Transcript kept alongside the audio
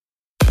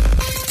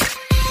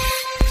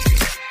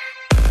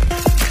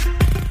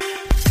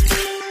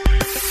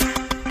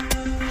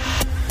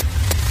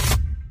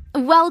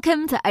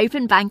Welcome to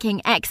Open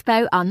Banking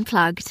Expo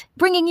Unplugged,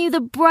 bringing you the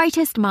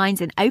brightest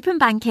minds in open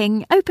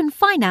banking, open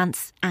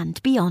finance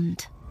and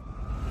beyond.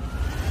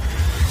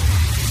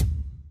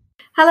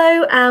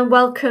 Hello and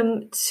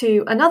welcome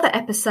to another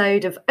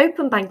episode of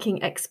Open Banking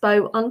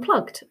Expo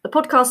Unplugged, the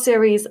podcast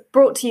series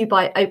brought to you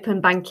by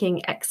Open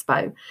Banking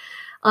Expo.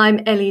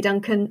 I'm Ellie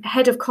Duncan,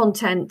 Head of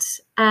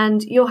Content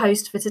and your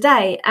host for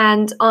today,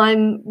 and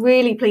I'm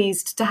really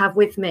pleased to have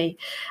with me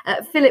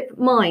Philip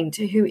Mind,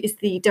 who is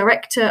the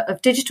Director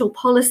of Digital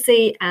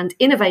Policy and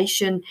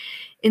Innovation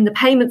in the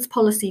Payments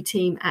Policy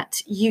team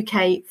at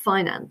UK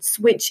Finance,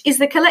 which is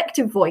the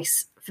collective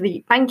voice for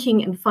the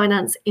banking and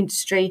finance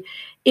industry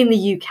in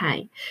the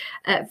UK.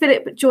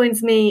 Philip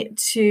joins me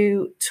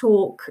to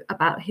talk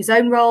about his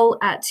own role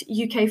at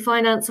UK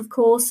Finance, of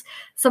course,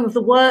 some of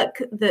the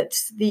work that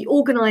the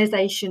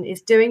organisation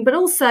is doing, but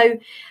also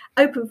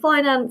open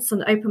finance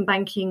and open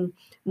banking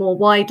more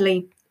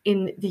widely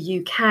in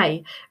the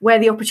UK, where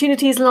the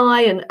opportunities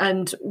lie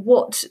and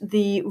what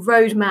the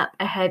roadmap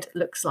ahead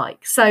looks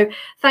like. So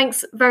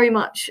thanks very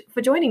much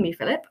for joining me,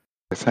 Philip.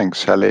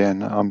 Thanks, Ellie,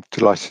 and I'm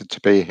delighted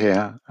to be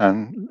here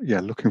and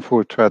looking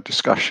forward to our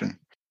discussion.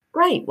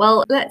 Great.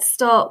 Well, let's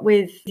start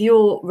with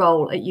your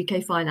role at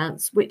UK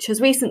Finance, which has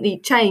recently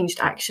changed,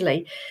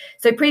 actually.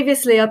 So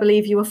previously, I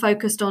believe you were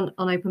focused on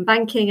open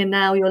banking, and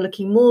now you're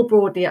looking more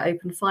broadly at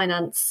open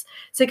finance.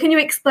 So can you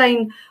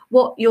explain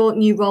what your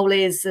new role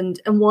is and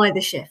why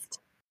the shift?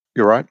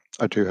 You're right.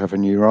 I do have a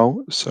new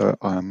role. So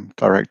I'm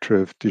Director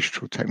of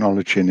Digital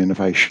Technology and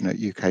Innovation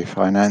at UK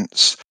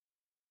Finance.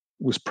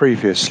 Was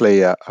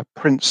previously a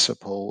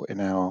principal in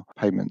our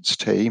payments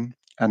team.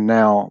 And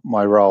now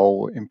my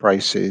role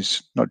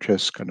embraces not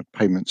just kind of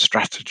payment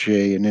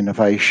strategy and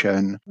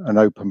innovation and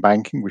open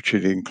banking, which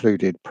it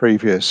included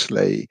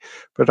previously,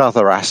 but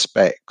other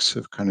aspects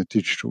of kind of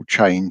digital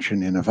change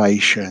and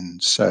innovation.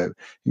 So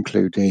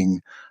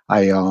including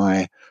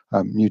AI,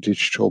 new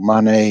digital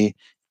money,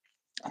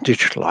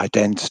 digital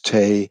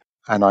identity,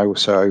 and I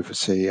also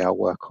oversee our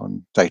work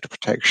on data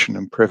protection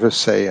and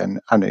privacy.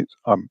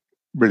 I'm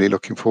really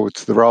looking forward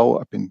to the role.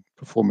 I've been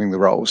performing the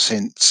role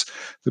since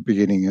the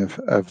beginning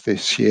of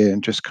this year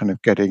and just kind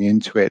of getting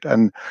into it.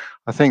 And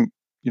I think,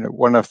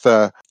 one of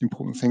the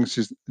important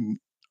things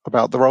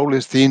about the role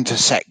is the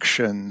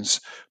intersections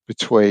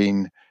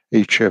between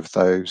each of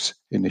those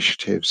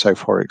initiatives. So,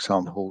 for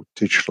example,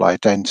 digital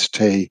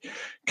identity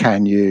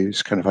can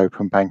use kind of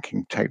open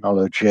banking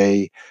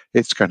technology.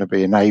 It's going to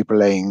be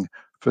enabling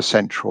for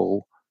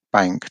central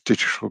bank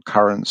digital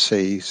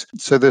currencies.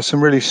 So there's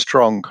some really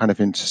strong kind of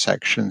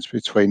intersections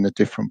between the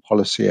different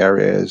policy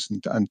areas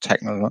and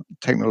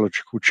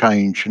technological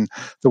change. And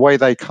the way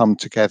they come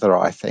together,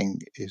 I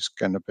think, is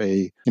going to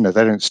be, they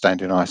don't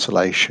stand in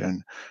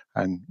isolation.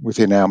 And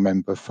within our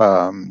member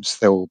firms,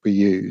 they will be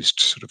used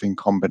sort of in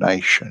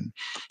combination.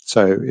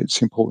 So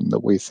it's important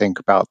that we think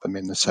about them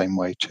in the same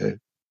way too.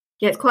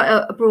 Yeah, it's quite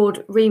a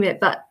broad remit,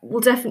 but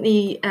we'll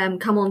definitely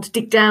come on to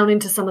dig down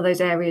into some of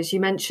those areas you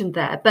mentioned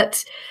there.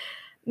 But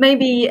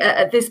maybe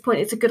at this point,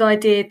 it's a good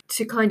idea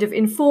to kind of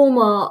inform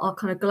our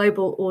kind of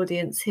global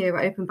audience here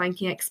at Open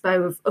Banking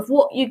Expo of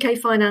what UK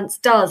Finance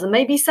does and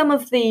maybe some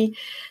of the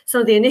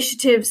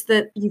initiatives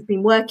that you've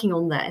been working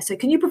on there. So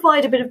can you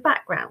provide a bit of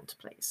background,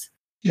 please?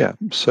 Yeah,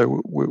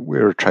 so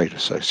we're a trade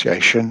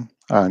association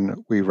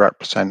and we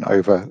represent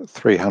over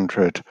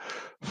 300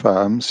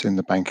 firms in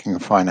the banking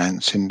and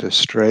finance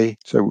industry.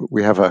 So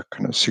we have a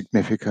kind of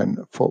significant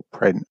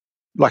footprint.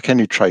 Like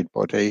any trade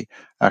body,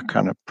 our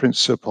kind of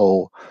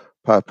principal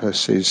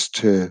purpose is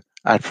to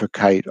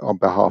advocate on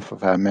behalf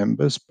of our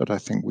members, but I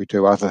think we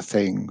do other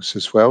things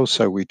as well.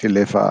 So we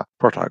deliver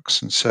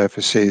products and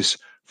services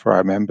for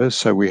our members.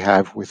 So we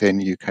have within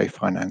UK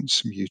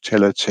Finance some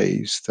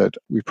utilities that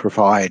we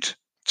provide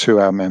to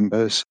our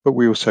members, but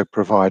we also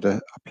provide a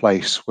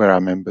place where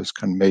our members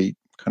can meet,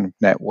 kind of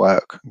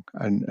network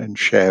and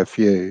share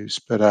views.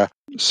 But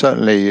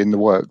certainly in the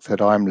work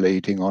that I'm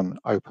leading on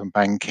open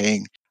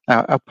banking,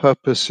 our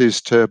purpose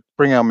is to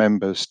bring our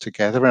members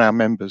together, and our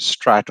members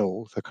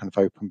straddle the kind of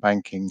open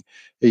banking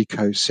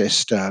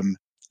ecosystem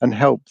and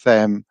help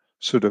them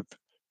sort of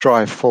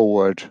drive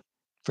forward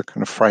the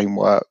kind of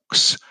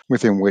frameworks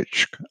within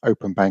which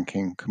open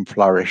banking can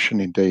flourish.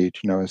 And indeed,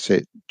 as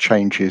it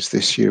changes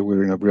this year,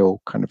 we're in a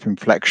real kind of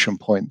inflection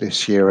point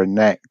this year and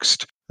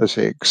next as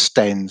it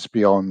extends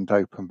beyond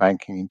open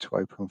banking into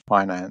open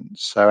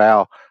finance. So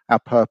our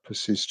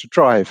purpose is to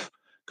drive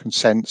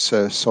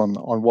consensus on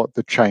what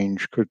the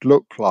change could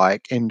look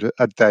like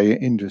at the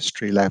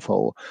industry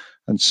level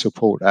and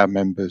support our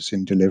members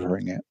in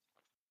delivering it.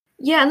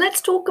 Yeah, and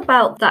let's talk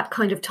about that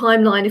kind of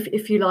timeline,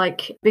 if you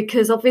like,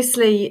 because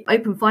obviously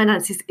open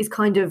finance is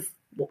kind of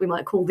what we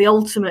might call the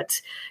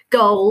ultimate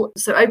goal.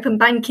 So open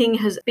banking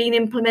has been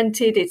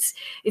implemented.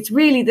 It's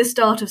really the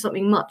start of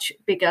something much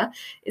bigger,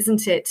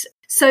 isn't it?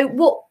 So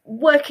what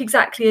work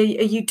exactly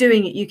are you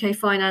doing at UK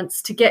Finance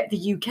to get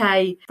the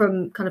UK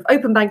from kind of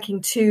open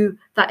banking to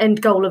that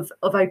end goal of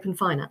open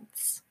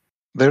finance?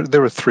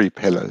 There are three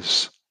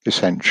pillars,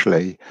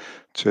 essentially.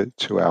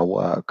 to our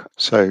work.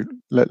 So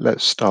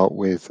let's start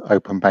with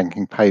open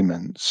banking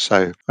payments.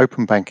 So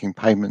open banking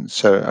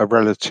payments are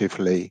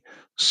relatively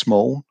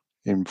small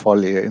in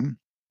volume,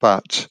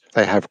 but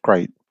they have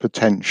great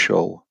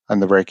potential,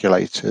 and the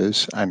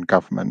regulators and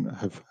government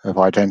have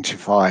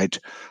identified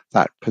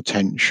that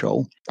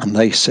potential, and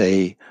they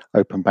see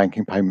open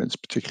banking payments,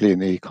 particularly in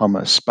the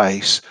e-commerce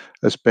space,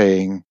 as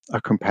being a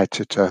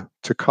competitor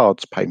to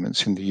cards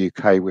payments. In the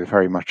UK, we're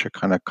very much a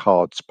kind of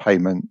cards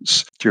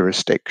payments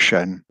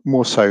jurisdiction,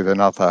 more so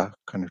than other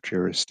kind of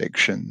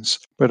jurisdictions.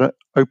 But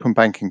open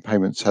banking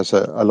payments has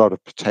a lot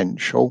of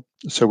potential.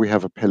 So we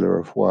have a pillar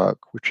of work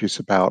which is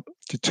about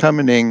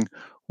determining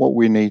what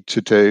we need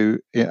to do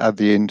at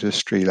the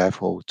industry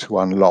level to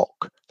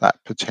unlock that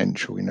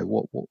potential.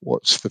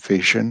 What's the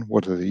vision?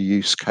 What are the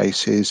use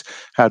cases?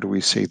 How do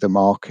we see the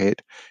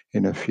market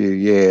in a few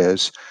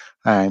years?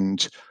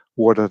 And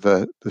what are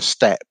the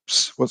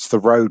steps? What's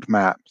the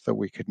roadmap that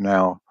we could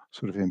now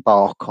sort of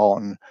embark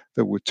on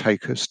that would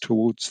take us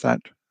towards that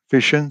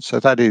vision?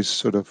 So that is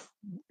sort of,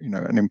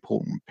 an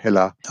important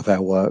pillar of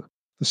our work.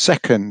 The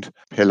second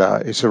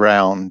pillar is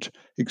around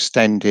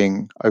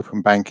extending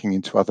open banking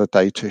into other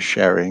data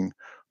sharing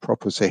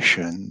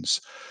propositions.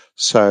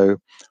 So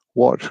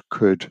what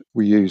could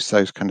we use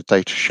those kind of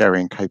data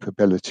sharing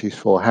capabilities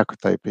for? How could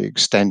they be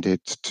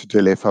extended to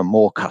deliver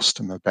more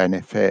customer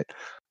benefit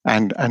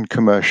and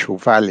commercial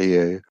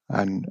value?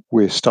 And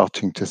we're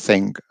starting to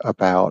think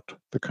about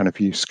the kind of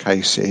use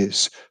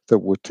cases that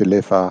would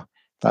deliver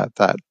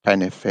that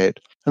benefit.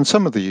 And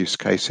some of the use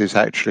cases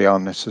actually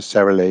aren't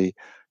necessarily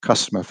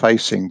customer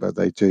facing, but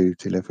they do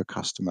deliver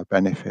customer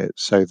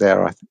benefits. So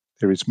there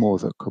is more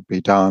that could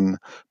be done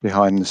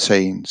behind the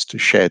scenes to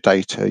share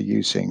data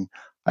using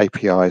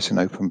APIs and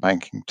open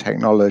banking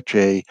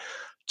technology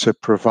to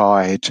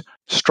provide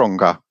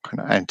stronger kind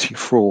of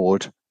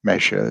anti-fraud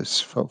measures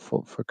for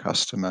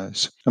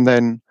customers. And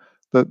then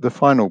the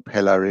final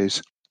pillar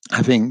is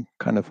having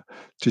kind of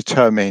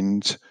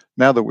determined,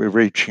 now that we're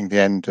reaching the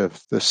end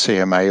of the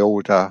CMA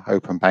order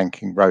open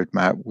banking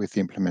roadmap with the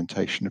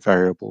implementation of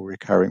variable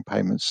recurring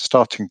payments,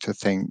 starting to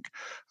think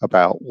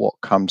about what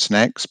comes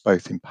next,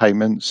 both in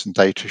payments and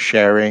data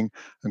sharing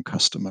and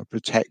customer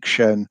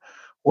protection.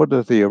 What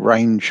are the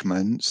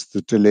arrangements,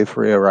 the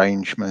delivery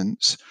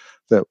arrangements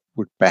that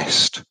would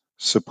best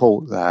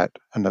support that?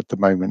 And at the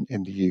moment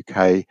in the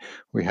UK,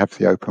 we have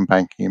the open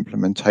banking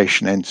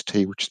implementation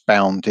entity, which is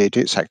bounded,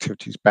 its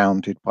activities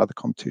bounded by the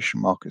Competition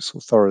Markets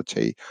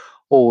Authority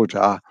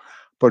order.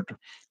 But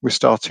we're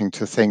starting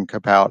to think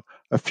about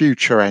a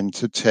future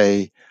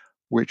entity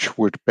which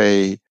would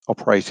be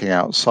operating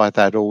outside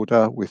that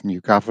order with new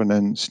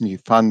governance, new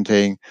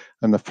funding,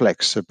 and the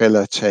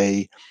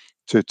flexibility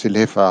to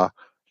deliver,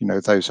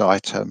 those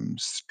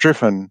items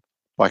driven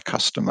by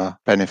customer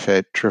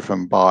benefit,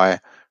 driven by,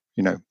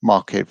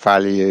 market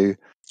value.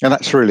 And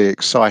that's really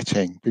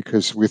exciting,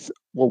 because with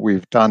what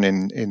we've done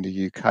in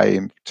the UK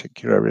in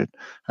particular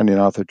and in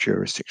other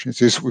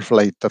jurisdictions is we've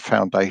laid the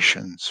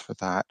foundations for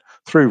that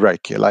through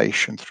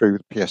regulation, through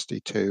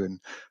PSD2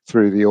 and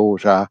through the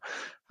order.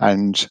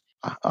 And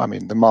I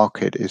mean, the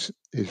market is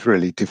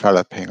really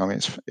developing. I mean,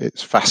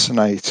 it's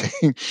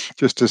fascinating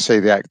just to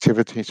see the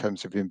activity in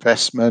terms of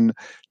investment,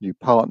 new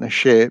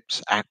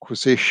partnerships,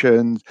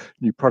 acquisitions,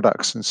 new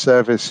products and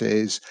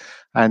services.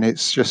 And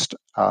it's just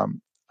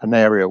an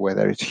area where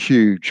there is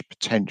huge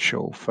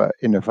potential for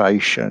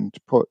innovation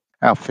to put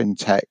our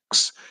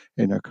fintechs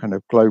in a kind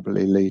of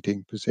globally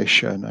leading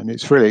position. And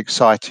it's really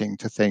exciting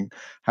to think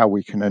how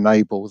we can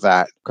enable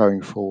that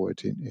going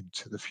forward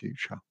into the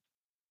future.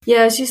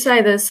 Yeah, as you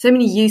say, there's so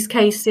many use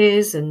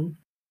cases, and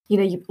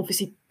you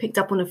obviously picked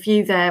up on a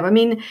few there. I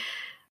mean,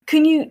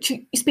 can you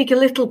speak a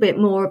little bit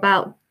more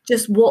about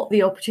just what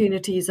the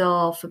opportunities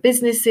are for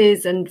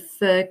businesses and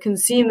for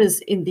consumers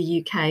in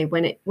the UK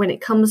when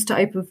it comes to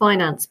open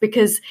finance?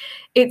 Because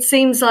it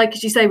seems like,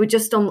 as you say, we're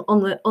just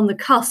on the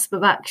cusp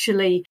of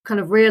actually kind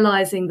of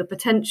realising the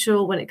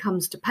potential when it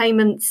comes to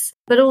payments,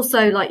 but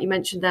also, like you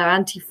mentioned there,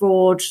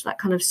 anti-fraud, that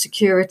kind of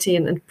security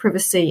and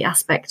privacy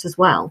aspect as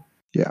well.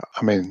 Yeah,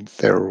 I mean,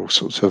 there are all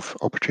sorts of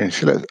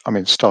opportunities. I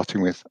mean, starting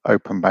with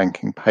open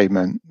banking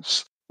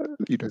payments,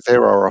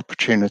 there are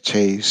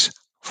opportunities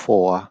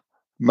for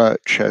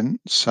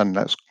merchants, and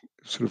that's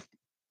sort of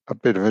a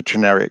bit of a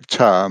generic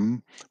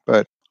term,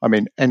 but I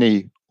mean,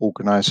 any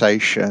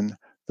organization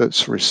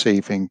that's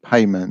receiving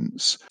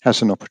payments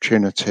has an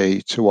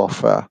opportunity to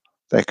offer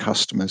their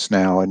customers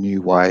now a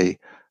new way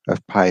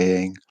of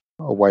paying,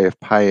 a way of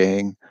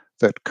paying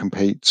that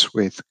competes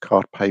with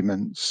card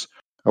payments,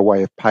 a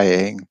way of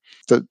paying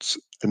that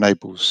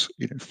enables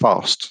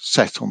fast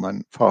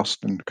settlement,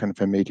 fast and kind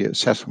of immediate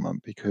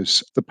settlement,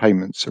 because the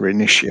payments are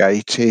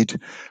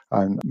initiated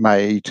and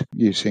made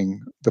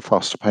using the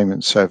faster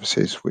payment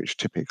services, which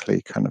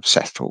typically kind of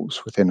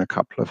settles within a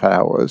couple of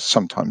hours,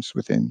 sometimes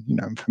within,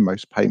 for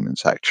most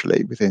payments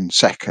actually within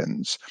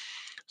seconds.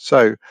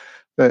 So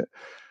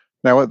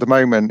now at the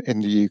moment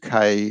in the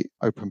UK,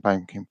 open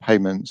banking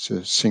payments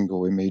are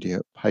single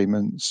immediate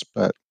payments,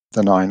 but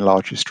the 9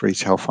 largest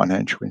retail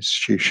financial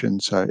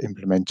institutions are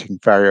implementing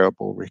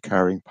variable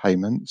recurring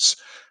payments.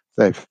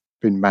 They've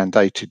been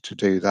mandated to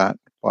do that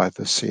by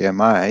the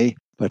CMA,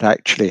 but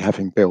actually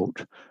having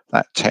built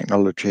that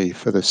technology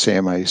for the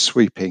CMA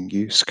sweeping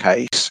use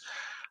case,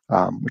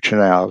 which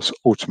allows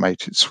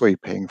automated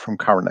sweeping from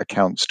current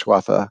accounts to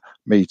other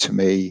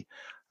me-to-me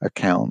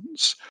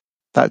accounts,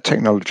 that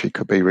technology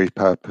could be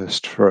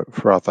repurposed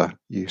for other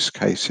use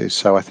cases.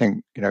 So I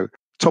think,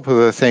 top of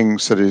the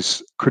things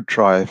that could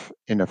drive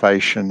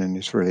innovation and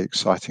is really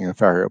exciting are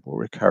variable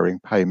recurring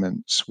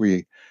payments.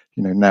 We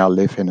now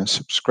live in a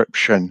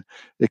subscription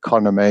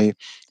economy.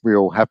 We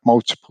all have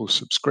multiple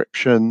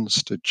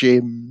subscriptions to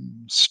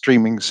gyms,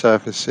 streaming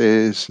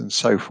services, and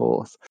so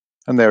forth.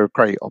 And there are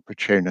great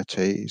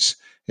opportunities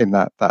in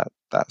that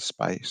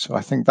space. So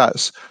I think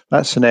that's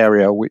an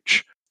area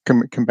which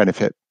can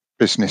benefit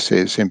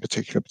businesses in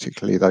particular,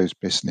 particularly those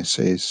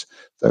businesses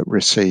that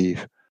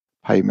receive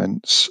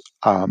payments.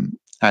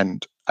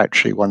 And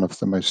actually, one of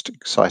the most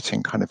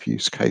exciting kind of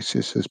use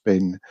cases has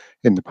been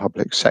in the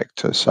public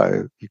sector.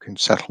 So you can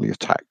settle your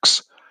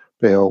tax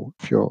bill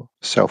if you're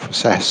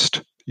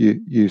self-assessed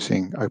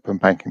using open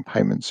banking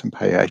payments and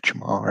pay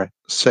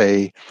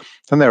HMRC.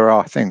 And there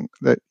are, I think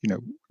that,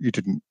 you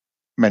didn't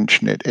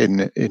mention it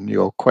in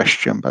your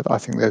question, but I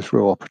think there's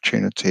real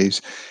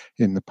opportunities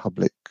in the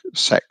public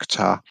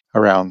sector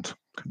around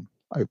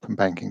open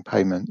banking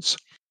payments.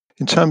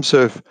 In terms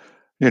of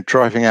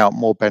driving out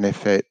more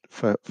benefit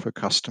for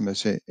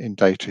customers in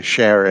data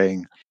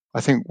sharing,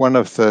 I think one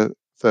of the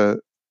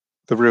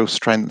real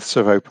strengths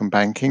of open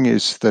banking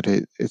is that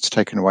it's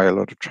taken away a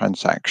lot of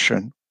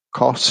transaction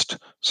cost.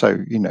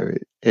 So,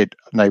 it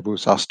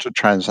enables us to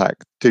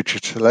transact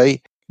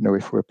digitally.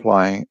 If we're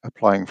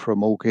applying for a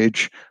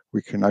mortgage,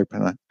 we can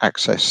open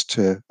access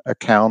to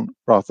account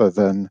rather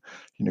than,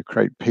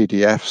 create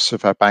PDFs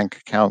of our bank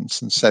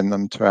accounts and send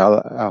them to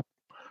our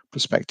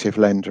prospective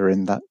lender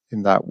in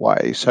that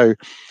way. So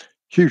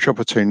huge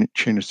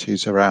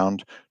opportunities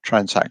around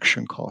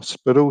transaction costs,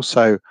 but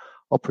also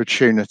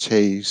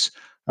opportunities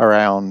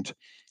around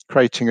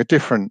creating a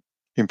different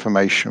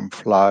information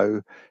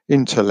flow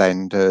into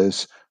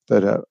lenders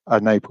that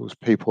enables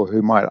people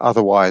who might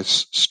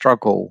otherwise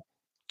struggle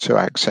to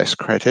access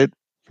credit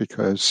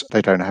because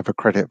they don't have a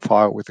credit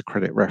file with a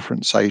credit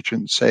reference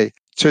agency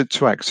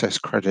to access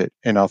credit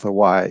in other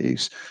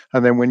ways.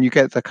 And then when you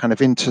get the kind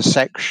of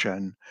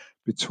intersection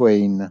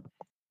between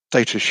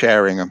data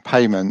sharing and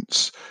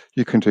payments,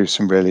 you can do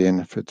some really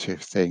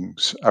innovative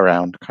things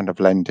around kind of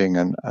lending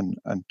and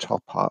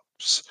top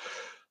ups.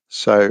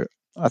 So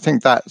I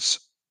think that's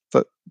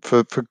that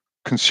for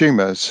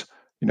consumers,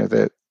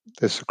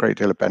 there's a great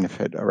deal of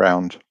benefit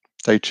around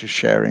data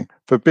sharing.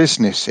 For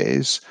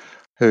businesses,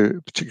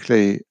 who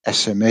particularly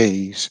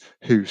SMEs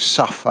who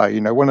suffer,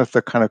 one of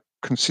the kind of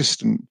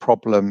consistent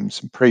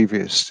problems in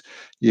previous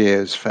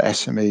years for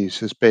SMEs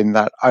has been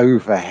that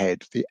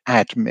overhead, the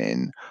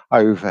admin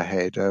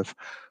overhead of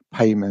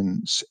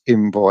payments,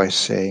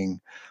 invoicing,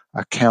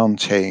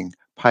 accounting,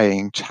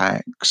 paying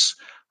tax.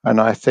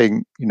 And I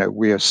think,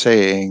 we are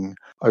seeing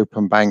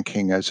open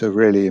banking as a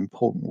really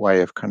important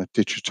way of kind of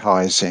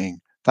digitizing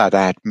that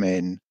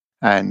admin.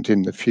 And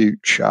in the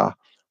future,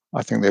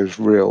 I think there's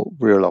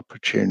real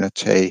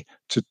opportunity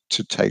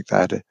to take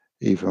that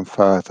even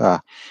further.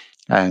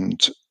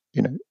 And,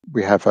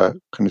 we have a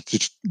kind of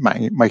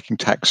making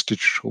tax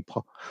digital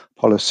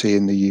policy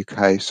in the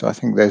UK. So I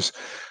think there's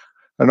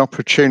an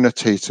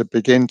opportunity to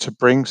begin to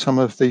bring some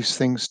of these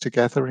things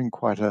together in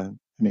quite an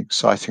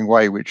exciting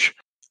way, which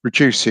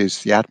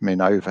reduces the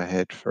admin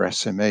overhead for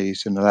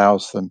SMEs and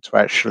allows them to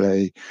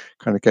actually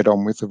kind of get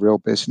on with the real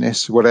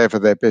business, whatever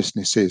their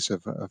business is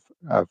of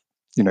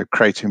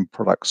creating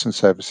products and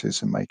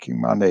services and making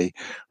money,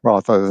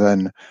 rather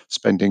than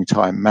spending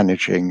time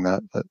managing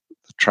the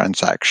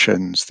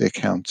transactions, the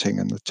accounting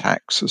and the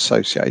tax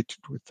associated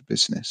with the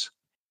business.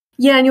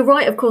 Yeah, and you're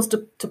right, of course,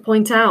 to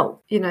point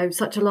out,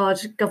 such a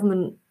large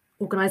government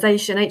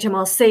organisation,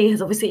 HMRC,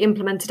 has obviously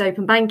implemented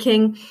open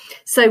banking.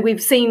 So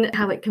we've seen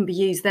how it can be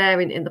used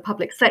there in the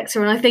public sector.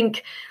 And I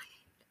think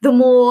the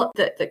more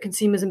that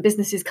consumers and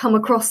businesses come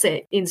across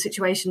it in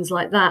situations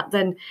like that,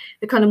 then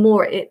the kind of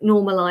more it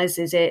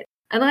normalises it.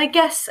 And I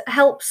guess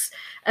helps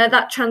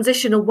that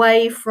transition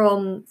away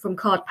from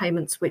card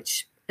payments,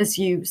 which, as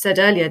you said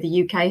earlier,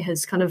 the UK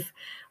has kind of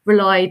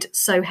relied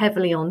so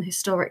heavily on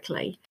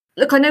historically.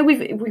 Look, I know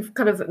we've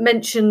kind of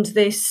mentioned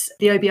this,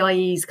 the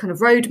OBIE's kind of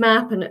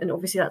roadmap, and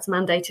obviously that's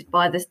mandated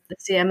by the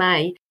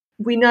CMA.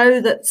 We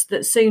know that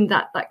soon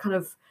that kind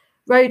of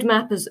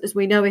roadmap, as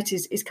we know it,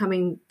 is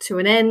coming to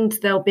an end.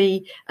 There'll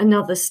be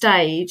another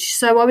stage.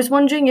 So I was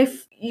wondering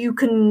if you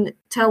can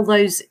tell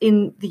those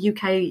in the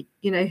UK,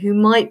 who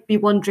might be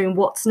wondering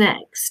what's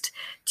next.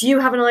 Do you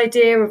have an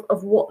idea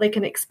of what they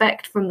can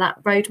expect from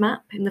that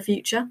roadmap in the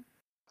future?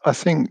 I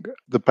think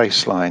the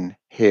baseline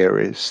here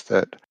is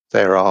that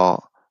there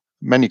are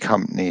many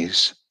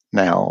companies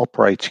now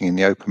operating in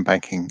the open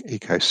banking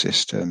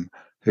ecosystem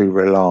who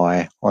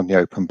rely on the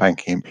open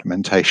banking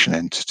implementation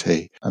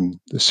entity and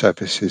the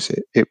services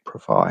it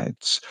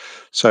provides.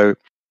 So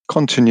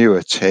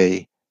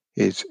continuity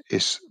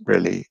is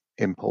really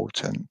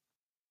important.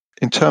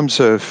 In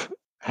terms of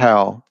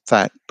how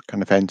that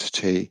kind of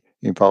entity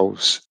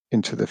evolves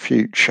into the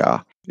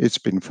future, it's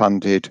been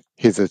funded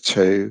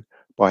hitherto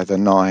by the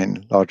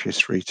 9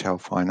 largest retail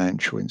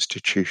financial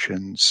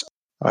institutions.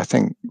 I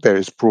think there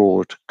is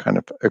broad kind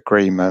of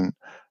agreement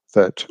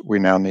that we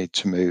now need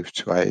to move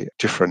to a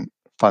different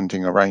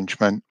funding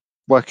arrangement.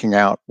 Working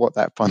out what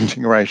that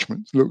funding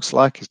arrangement looks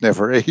like is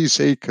never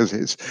easy because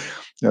it's,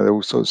 there are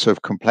all sorts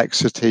of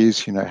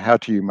complexities. How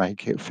do you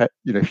make it fair?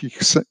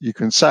 You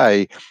can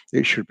say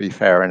it should be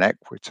fair and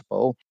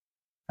equitable,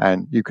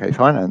 and UK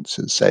Finance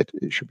has said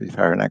it should be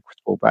fair and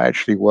equitable, but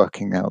actually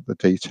working out the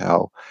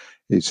detail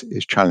is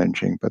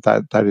challenging. But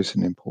that is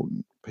an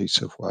important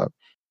piece of work.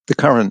 The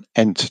current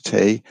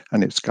entity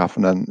and its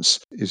governance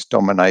is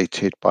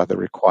dominated by the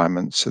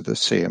requirements of the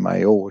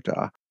CMA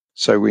order.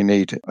 So we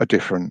need a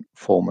different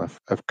form of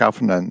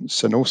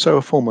governance, and also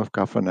a form of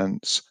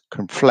governance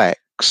can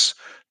flex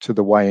to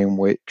the way in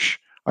which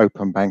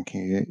open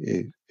banking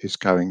is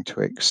going to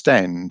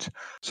extend.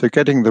 So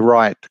getting the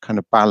right kind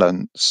of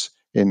balance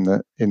in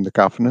the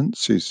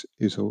governance is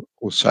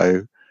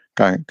also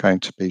going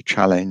to be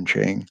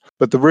challenging.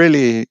 But the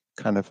really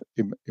kind of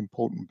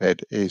important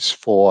bit is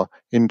for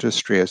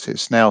industry, as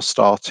it's now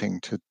starting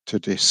to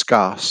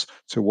discuss,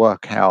 to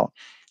work out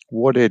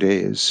what it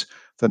is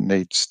that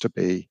needs to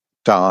be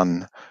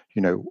done.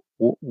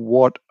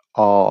 What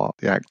are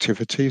the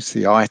activities,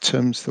 the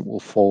items that will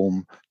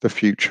form the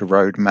future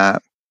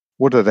roadmap?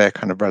 What are their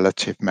kind of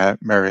relative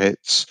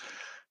merits?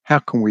 How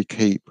can we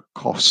keep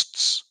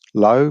costs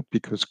low,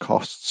 because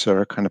costs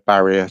are a kind of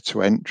barrier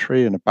to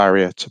entry and a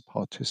barrier to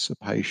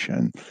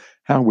participation?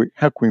 How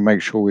can we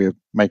make sure we're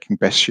making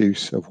best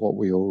use of what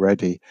we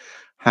already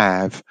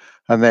have,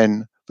 and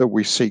then that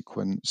we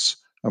sequence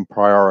and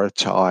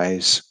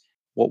prioritize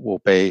what will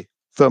be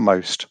the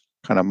most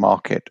kind of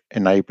market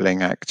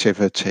enabling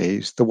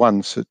activities, the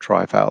ones that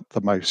drive out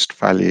the most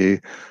value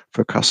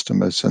for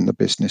customers and the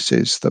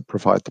businesses that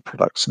provide the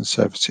products and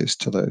services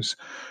to those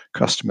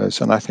customers.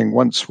 And I think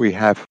once we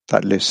have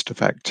that list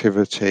of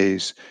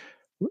activities,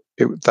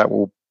 that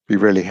will be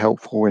really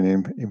helpful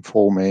in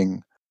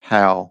informing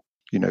how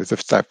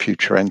that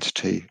future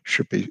entity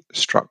should be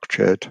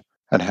structured,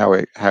 and how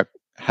it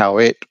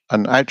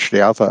and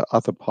actually other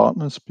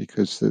partners,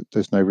 because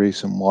there's no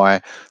reason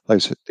why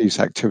these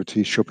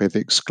activities should be the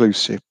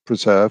exclusive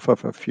preserve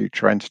of a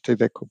future entity.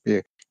 There could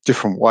be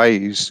different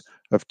ways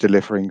of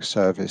delivering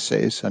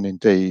services, and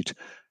indeed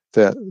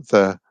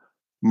the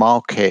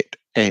market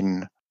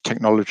in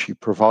technology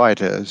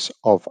providers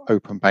of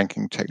open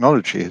banking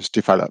technology has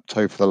developed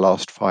over the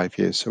last 5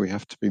 years, so we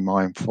have to be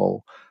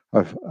mindful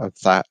of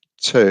that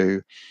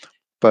too.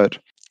 But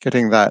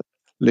getting that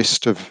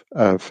list of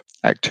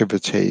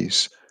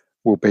activities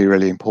will be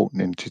really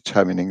important in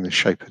determining the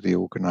shape of the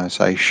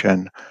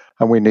organisation.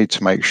 And we need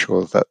to make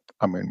sure that,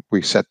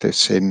 we said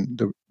this in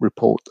the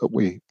report that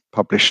we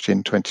published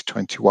in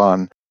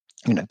 2021,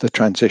 the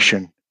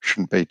transition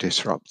shouldn't be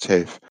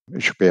disruptive.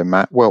 It should be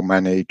a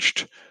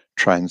well-managed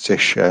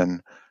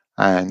transition.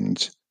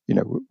 And,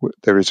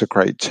 there is a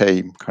great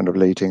team kind of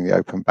leading the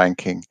open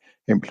banking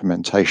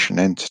implementation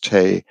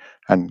entity,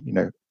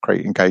 and,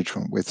 great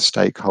engagement with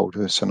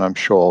stakeholders. And I'm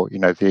sure,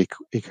 the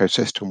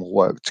ecosystem will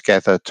work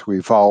together to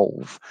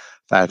evolve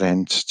that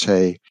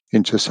entity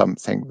into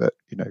something that,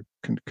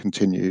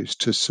 continues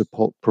to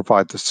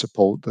provide the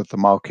support that the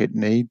market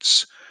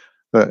needs,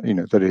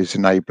 that is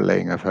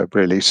enabling of a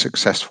really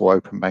successful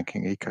open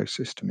banking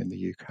ecosystem in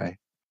the UK.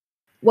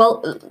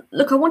 Well,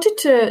 look, I wanted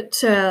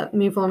to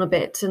move on a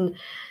bit and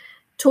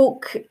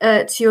talk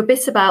to you a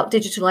bit about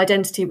digital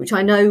identity, which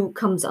I know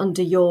comes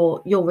under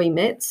your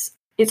remit.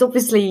 It's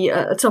obviously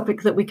a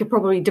topic that we could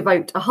probably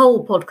devote a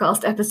whole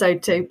podcast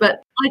episode to,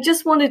 but I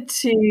just wanted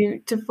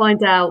to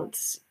find out,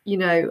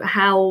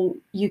 how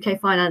UK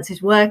Finance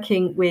is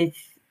working with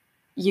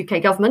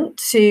UK government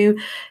to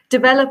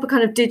develop a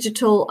kind of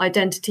digital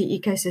identity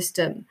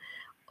ecosystem,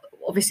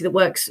 obviously that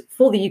works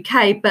for the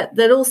UK, but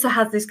that also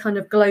has this kind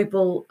of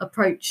global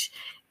approach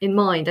in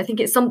mind. I think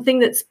it's something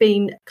that's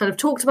been kind of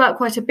talked about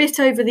quite a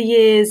bit over the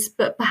years,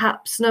 but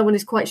perhaps no one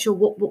is quite sure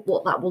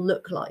what that will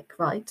look like,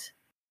 right?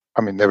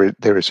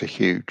 There is a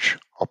huge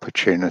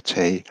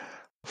opportunity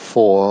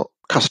for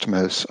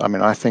customers.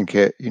 I think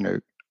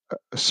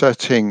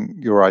asserting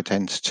your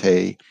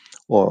identity,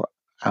 or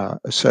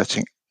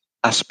asserting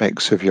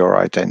aspects of your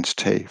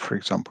identity, for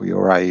example,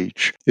 your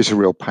age, is a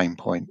real pain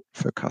point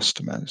for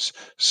customers.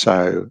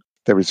 So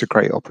there is a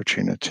great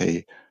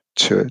opportunity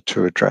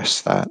to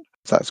address that.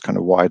 That's kind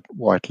of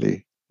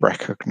widely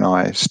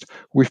recognised.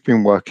 We've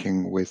been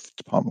working with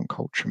Department of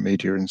Culture,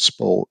 Media and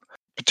Sport,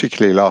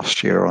 particularly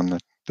last year, on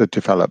the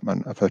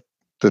development of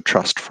the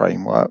trust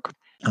framework.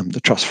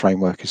 The trust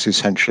framework is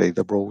essentially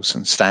the rules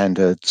and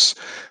standards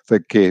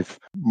that give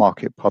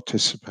market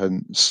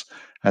participants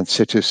and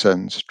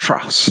citizens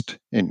trust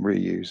in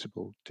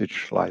reusable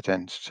digital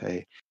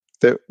identity.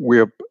 That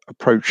we're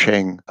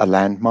approaching a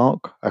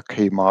landmark, a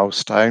key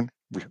milestone.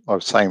 I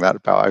was saying that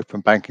about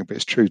open banking, but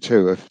it's true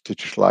too of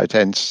digital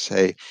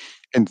identity.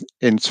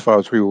 insofar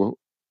as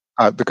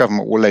the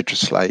government will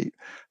legislate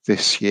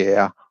this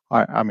year,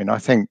 I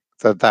think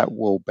that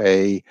will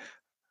be,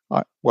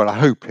 I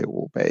hope it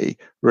will be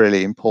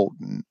really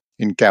important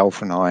in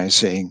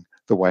galvanising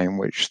the way in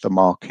which the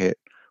market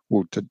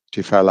will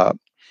develop.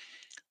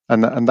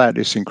 And that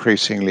is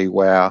increasingly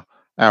where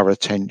our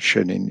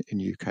attention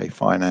in UK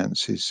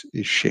finance is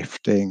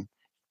shifting.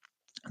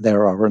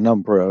 There are a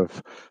number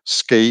of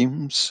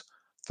schemes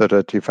that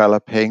are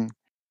developing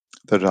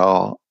that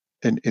are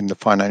in the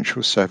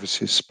financial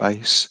services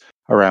space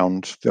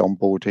around the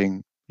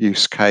onboarding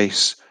use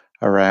case,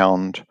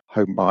 around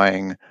home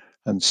buying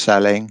and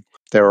selling.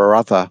 There are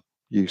other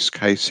use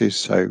cases,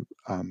 so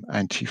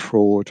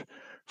anti-fraud,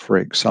 for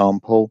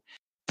example.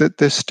 That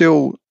there's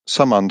still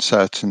some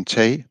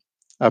uncertainty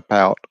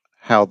about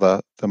how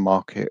the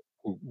market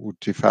will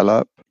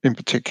develop, in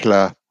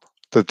particular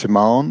the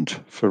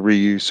demand for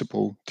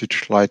reusable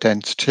digital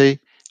identity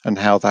and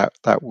how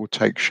that will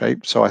take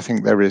shape. So I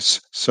think there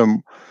is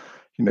some,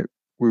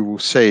 we will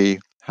see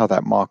how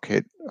that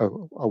market,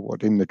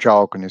 what in the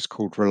jargon is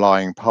called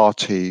relying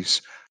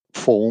parties,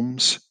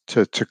 forms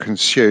to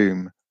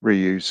consume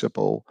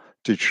reusable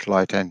digital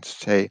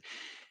identity.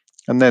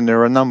 And then there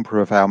are a number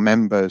of our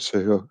members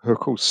who are of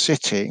course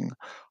sitting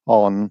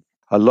on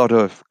a lot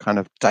of kind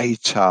of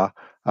data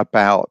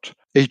about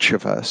each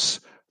of us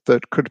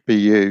that could be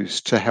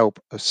used to help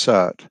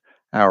assert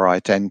our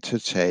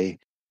identity.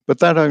 But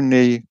that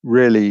only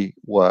really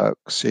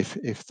works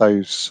if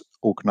those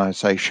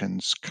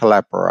organizations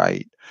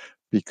collaborate,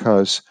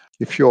 because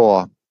if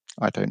you're,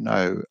 I don't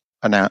know,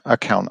 an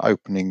account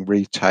opening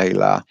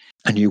retailer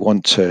and you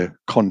want to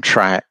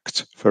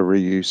contract for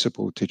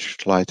reusable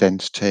digital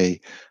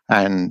identity,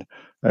 and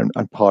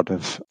part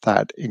of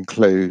that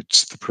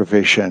includes the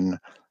provision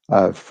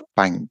of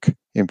bank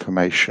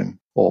information,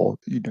 or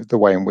the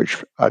way in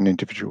which an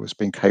individual has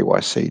been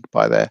KYC'd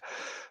by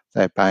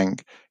their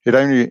bank. It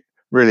only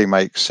really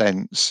makes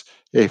sense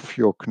if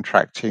you're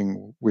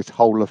contracting with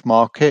whole of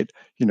market.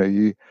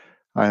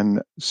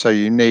 And so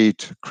you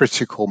need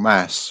critical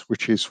mass,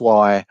 which is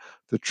why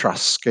the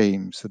trust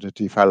schemes that are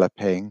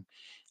developing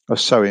are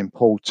so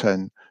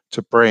important,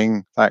 to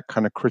bring that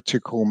kind of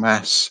critical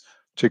mass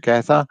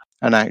together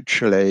and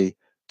actually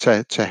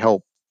to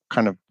help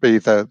kind of be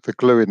the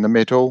glue in the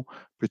middle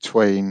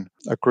between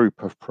a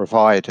group of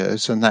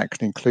providers. And that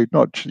can include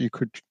you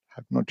could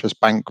have not just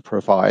bank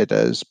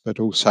providers, but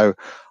also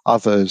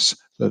others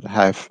that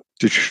have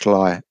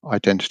digital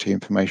identity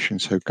information.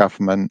 So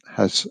government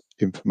has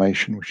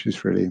information, which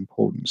is really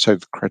important. So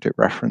the credit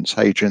reference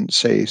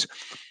agencies.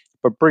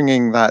 But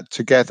bringing that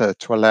together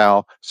to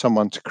allow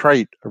someone to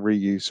create a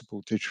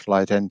reusable digital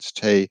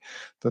identity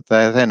that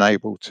they're then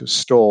able to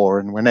store,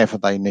 and whenever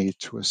they need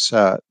to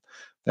assert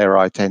their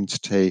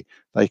identity,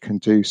 they can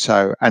do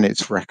so, and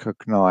it's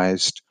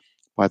recognised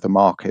by the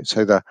market.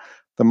 So the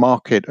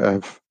market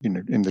of,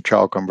 in the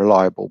jargon,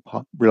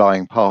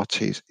 relying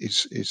parties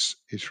is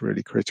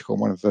really critical.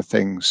 One of the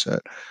things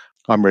that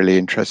I'm really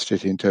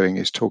interested in doing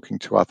is talking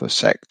to other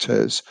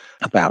sectors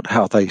about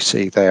how they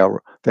see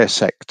their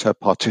sector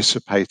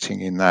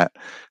participating in that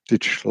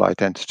digital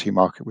identity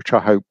market, which I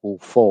hope will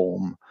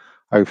form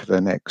over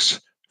the next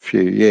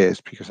few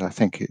years, because I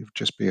think it would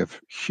just be of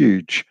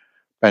huge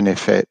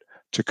benefit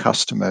to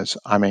customers.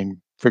 I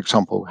mean, for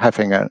example,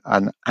 having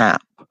an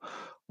app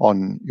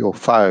on your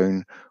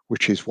phone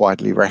which is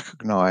widely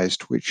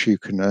recognised, which you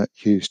can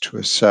use to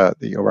assert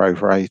that you're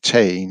over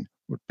 18,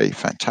 would be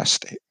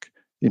fantastic.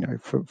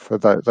 For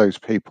those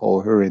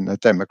people who are in the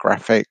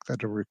demographic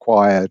that are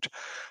required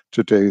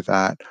to do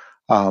that.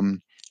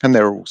 And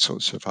there are all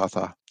sorts of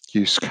other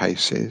use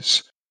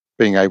cases,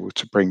 being able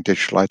to bring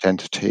digital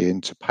identity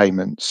into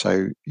payments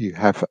so you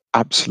have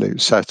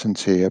absolute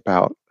certainty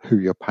about who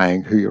you're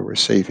paying, who you're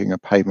receiving a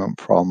payment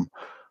from,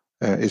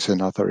 is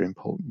another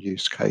important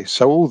use case.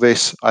 So all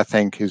this, I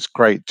think, is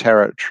great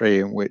territory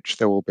in which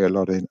there will be a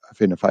lot of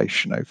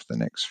innovation over the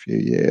next few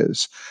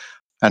years.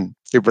 And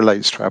it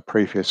relates to our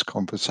previous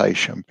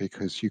conversation,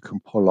 because you can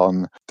pull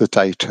on the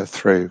data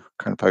through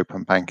kind of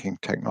open banking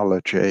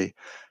technology.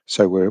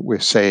 So we're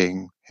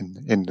seeing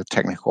in the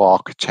technical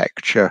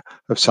architecture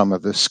of some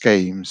of the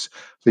schemes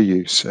the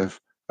use of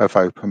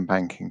open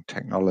banking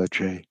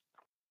technology.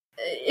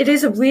 It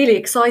is a really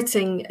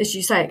exciting, as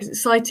you say,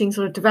 exciting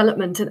sort of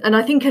development. And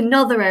I think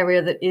another area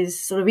that is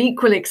sort of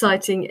equally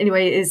exciting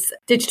anyway is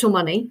digital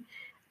money.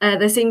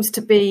 There seems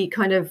to be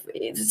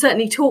it's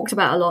certainly talked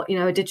about a lot,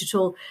 a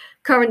digital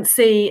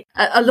currency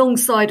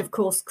alongside, of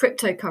course,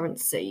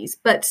 cryptocurrencies.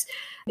 But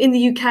in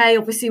the UK,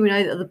 obviously, we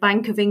know that the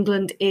Bank of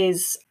England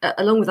is,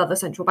 along with other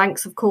central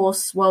banks, of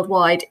course,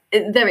 worldwide,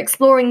 they're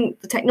exploring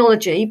the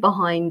technology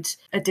behind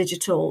a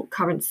digital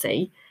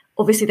currency.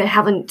 Obviously, they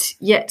haven't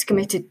yet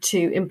committed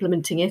to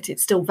implementing it.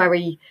 It's still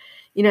very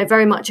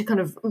much a kind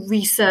of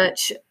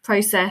research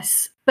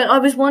process. But I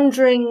was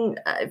wondering,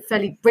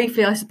 fairly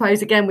briefly, I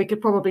suppose, again, we could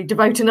probably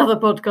devote another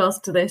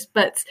podcast to this,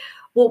 but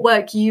what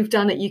work you've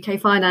done at UK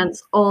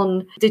Finance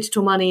on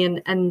digital money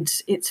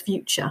and its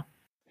future?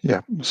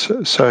 Yeah,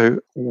 so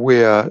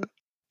we're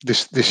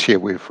this year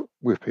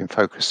we've been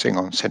focusing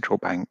on central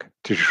bank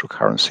digital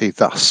currency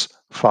thus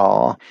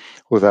far,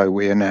 although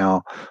we are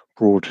now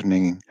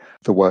broadening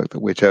the work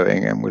that we're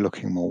doing, and we're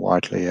looking more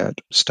widely at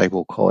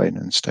stablecoin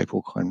and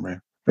stablecoin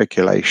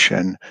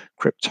regulation,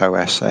 crypto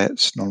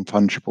assets,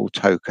 non-fungible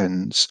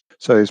tokens.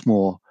 So there's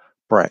more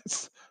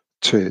breadth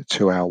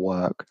to our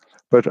work.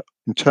 But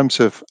in terms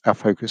of our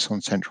focus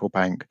on central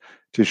bank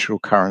digital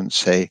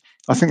currency,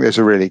 I think there's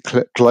a really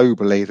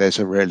globally there's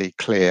a really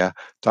clear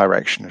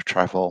direction of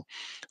travel.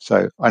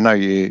 So I know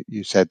you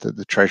said that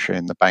the Treasury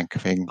and the Bank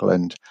of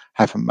England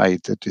haven't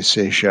made the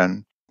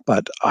decision,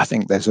 but I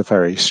think there's a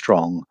very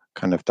strong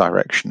kind of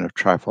direction of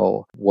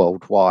travel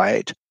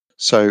worldwide.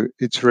 So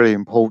it's really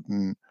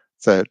important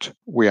that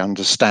we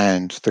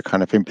understand the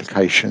kind of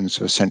implications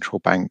of central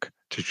bank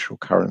digital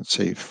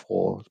currency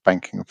for the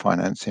banking and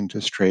finance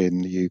industry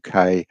in the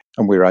UK,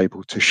 and we're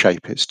able to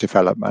shape its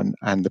development.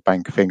 And the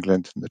Bank of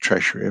England and the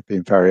Treasury have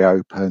been very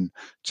open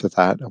to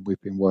that, and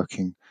we've been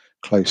working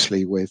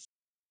closely with.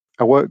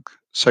 Our work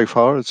so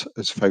far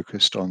has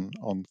focused on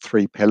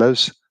three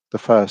pillars. The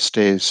first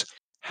is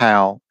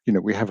how,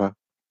 we have an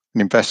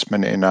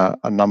investment in a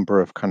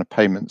number of kind of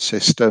payment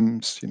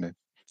systems.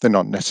 They're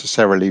not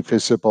necessarily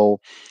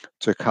visible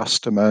to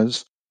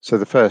customers. So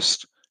the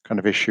first kind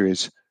of issue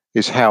is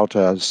how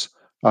does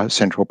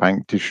central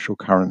bank digital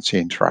currency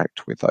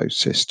interact with those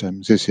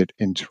systems? Is it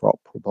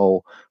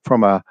interoperable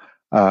from a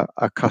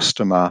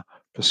customer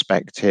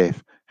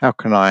perspective? How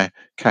can I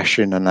cash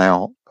in and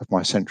out of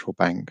my central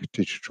bank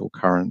digital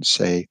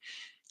currency?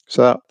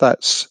 So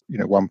that's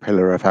one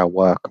pillar of our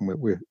work, and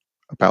we're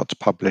about to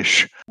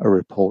publish a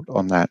report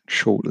on that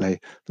shortly.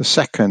 The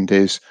second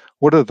is,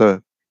 what are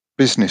the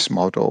business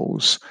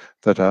models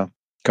that are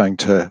going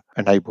to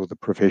enable the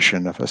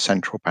provision of a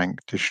central bank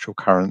digital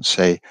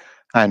currency,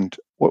 and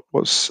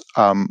what's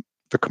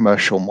the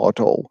commercial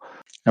model?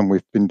 And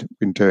we've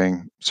been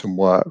doing some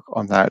work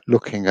on that,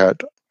 looking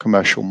at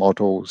commercial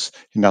models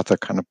in other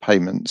kind of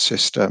payment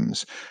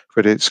systems.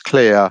 But it's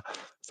clear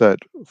that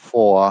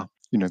for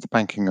the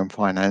banking and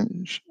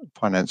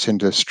finance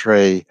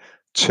industry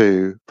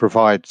to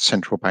provide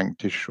central bank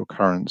digital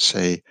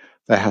currency,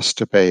 there has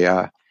to be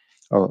a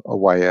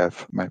way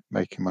of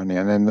making money.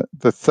 And then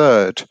the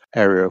third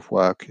area of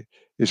work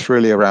is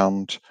really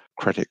around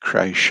credit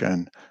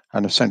creation,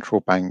 and a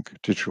central bank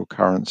digital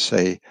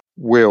currency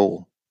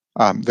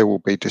there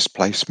will be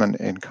displacement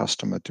in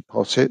customer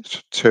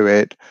deposits to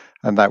it,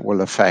 and that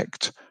will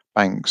affect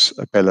banks'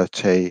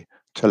 ability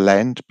to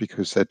lend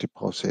because their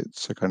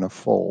deposits are going to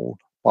fall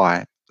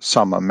by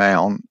some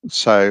amount.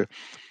 So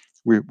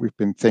we've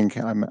been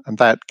thinking, and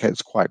that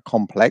gets quite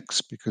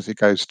complex because it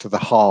goes to the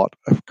heart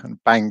of kind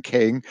of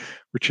banking,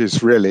 which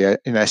is really,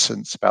 in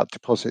essence, about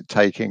deposit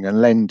taking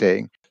and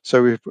lending.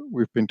 So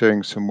we've been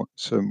doing some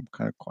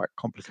kind of quite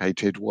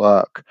complicated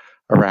work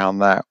around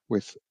that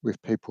with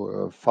people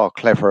who are far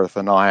cleverer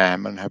than I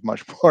am and have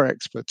much more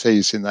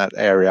expertise in that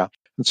area.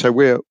 And so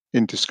we're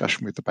in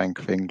discussion with the Bank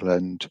of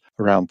England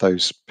around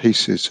those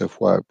pieces of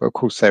work. But of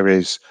course, there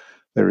is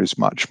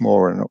much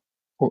more, and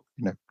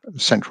the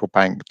central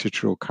bank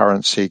digital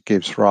currency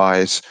gives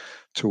rise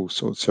to all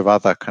sorts of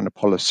other kind of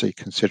policy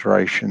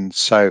considerations.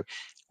 So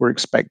we're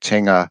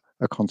expecting a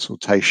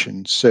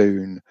consultation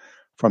soon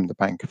from the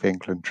Bank of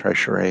England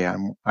Treasury,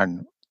 and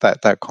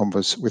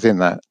that within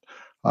that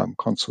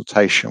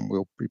consultation,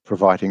 we'll be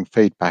providing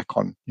feedback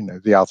on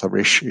the other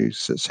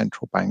issues that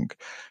central bank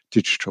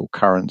digital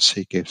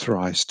currency gives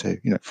rise to.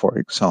 For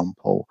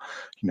example,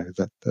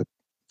 the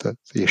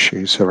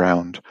issues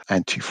around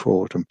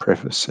anti-fraud and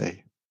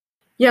privacy.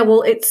 Yeah,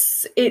 well,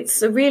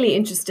 it's a really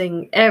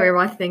interesting area,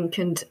 I think,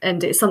 and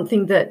it's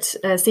something that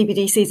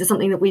CBDCs are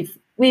something that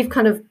we've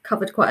kind of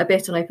covered quite a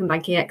bit on Open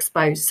Banking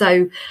Expo.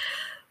 So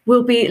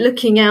we'll be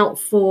looking out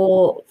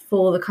for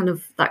the kind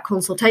of that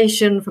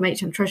consultation from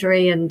HM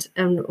Treasury and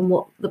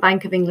what the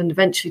Bank of England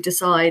eventually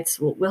decides.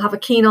 We'll have a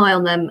keen eye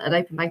on them at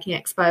Open Banking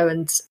Expo,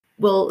 and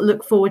we'll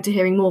look forward to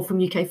hearing more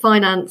from UK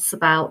Finance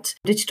about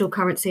digital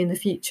currency in the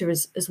future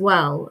as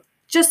well.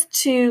 Just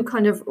to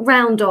kind of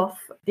round off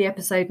the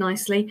episode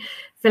nicely,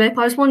 Philip,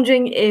 I was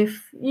wondering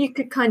if you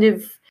could kind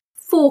of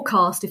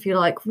forecast, if you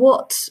like,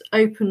 what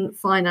open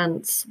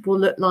finance will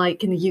look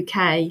like in the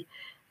UK,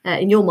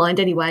 in your mind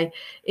anyway,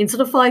 in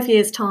sort of 5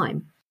 years'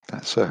 time.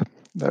 That's a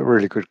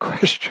really good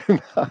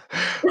question.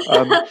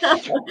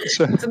 It's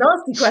a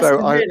nasty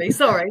question, really.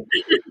 Sorry.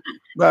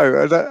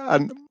 No,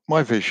 and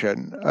my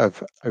vision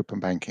of open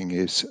banking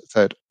is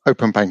that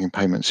open banking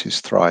payments is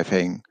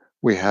thriving.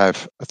 We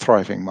have a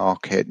thriving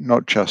market,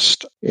 not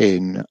just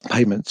in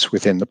payments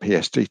within the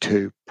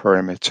PSD2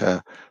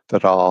 perimeter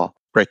that are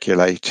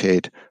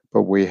regulated,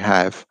 but we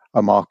have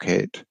a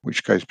market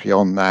which goes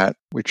beyond that,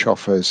 which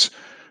offers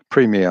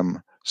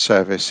premium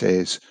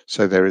services.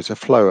 So there is a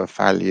flow of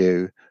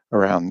value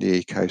around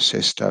the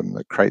ecosystem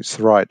that creates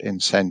the right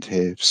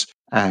incentives,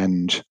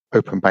 and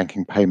open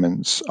banking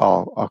payments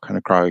are kind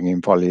of growing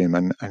in volume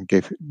and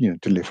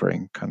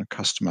delivering kind of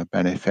customer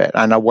benefit,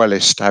 and a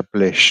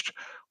well-established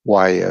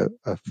way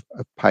of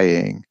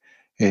paying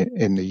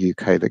in the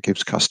UK that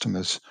gives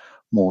customers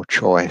more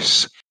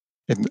choice.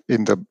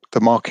 in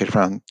the market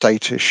around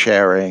data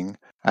sharing,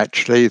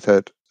 actually,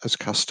 that as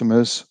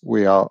customers,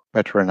 we are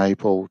better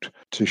enabled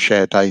to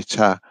share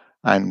data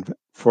and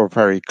for a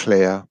very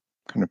clear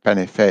kind of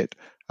benefit.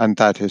 And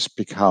that has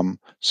become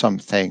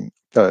something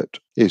that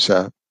is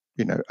a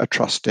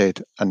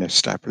trusted and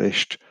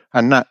established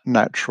and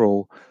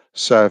natural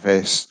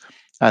service,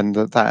 and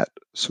that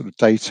sort of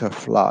data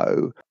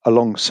flow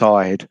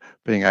alongside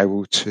being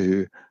able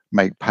to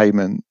make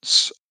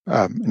payments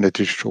in a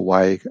digital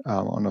way,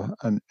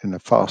 in a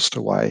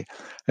faster way,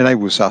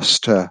 enables us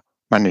to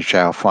manage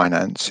our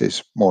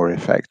finances more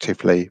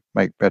effectively,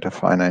 make better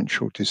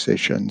financial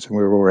decisions. And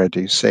we're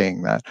already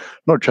seeing that,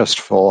 not just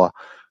for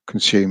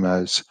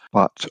consumers,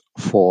 but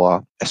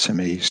for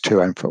SMEs too,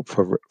 and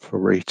for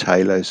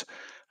retailers.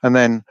 And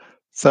then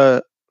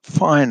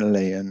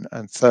finally and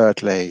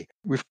thirdly,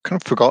 we've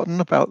kind of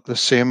forgotten about the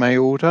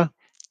CMA order,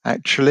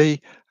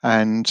 actually,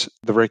 and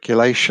the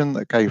regulation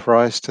that gave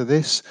rise to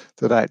this,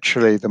 that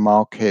actually the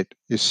market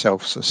is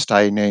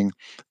self-sustaining,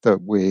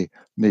 that we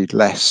need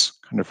less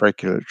kind of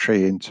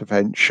regulatory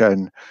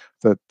intervention,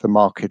 that the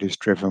market is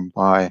driven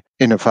by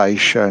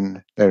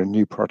innovation. There are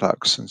new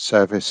products and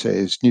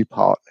services, new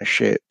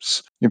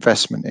partnerships,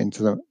 investment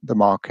into the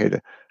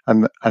market,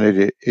 and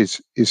it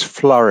is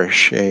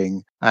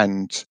flourishing,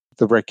 and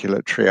the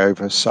regulatory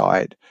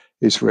oversight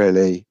is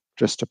really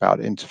just about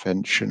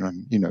intervention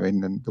and,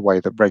 in the way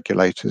that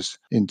regulators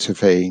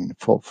intervene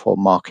for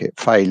market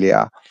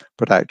failure,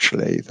 but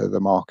actually the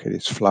market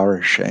is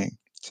flourishing.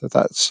 So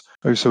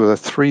those are the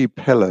three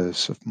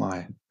pillars of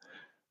my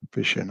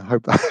vision. I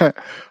hope that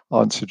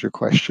answered your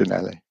question,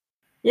 Ellie.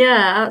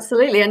 Yeah,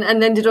 absolutely. And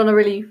ended on a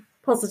really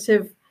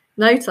positive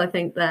note, I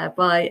think, there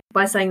by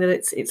saying that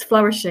it's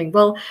flourishing.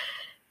 Well,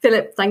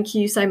 Philip, thank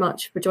you so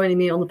much for joining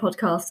me on the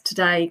podcast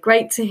today.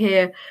 Great to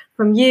hear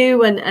from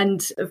you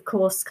and of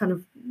course, kind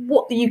of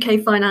what the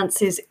UK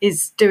Finance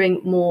is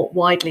doing more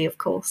widely, of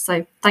course.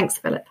 So thanks,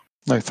 Philip.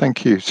 No,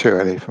 thank you too,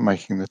 Ellie, for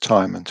making the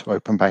time, and to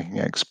Open Banking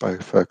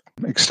Expo for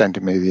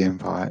extending me the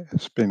invite.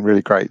 It's been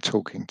really great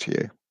talking to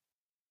you.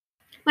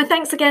 My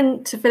thanks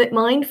again to Philip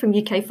Mind from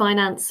UK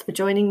Finance for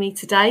joining me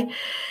today.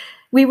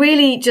 We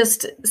really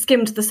just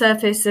skimmed the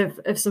surface of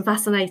some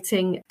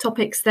fascinating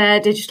topics there,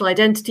 digital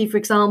identity, for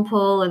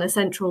example, and a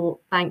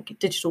central bank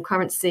digital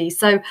currency.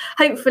 So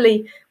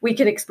hopefully we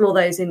can explore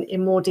those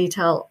in more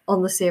detail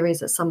on the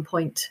series at some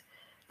point.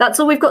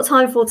 That's all we've got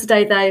time for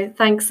today, though.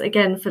 Thanks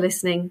again for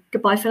listening.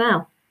 Goodbye for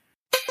now.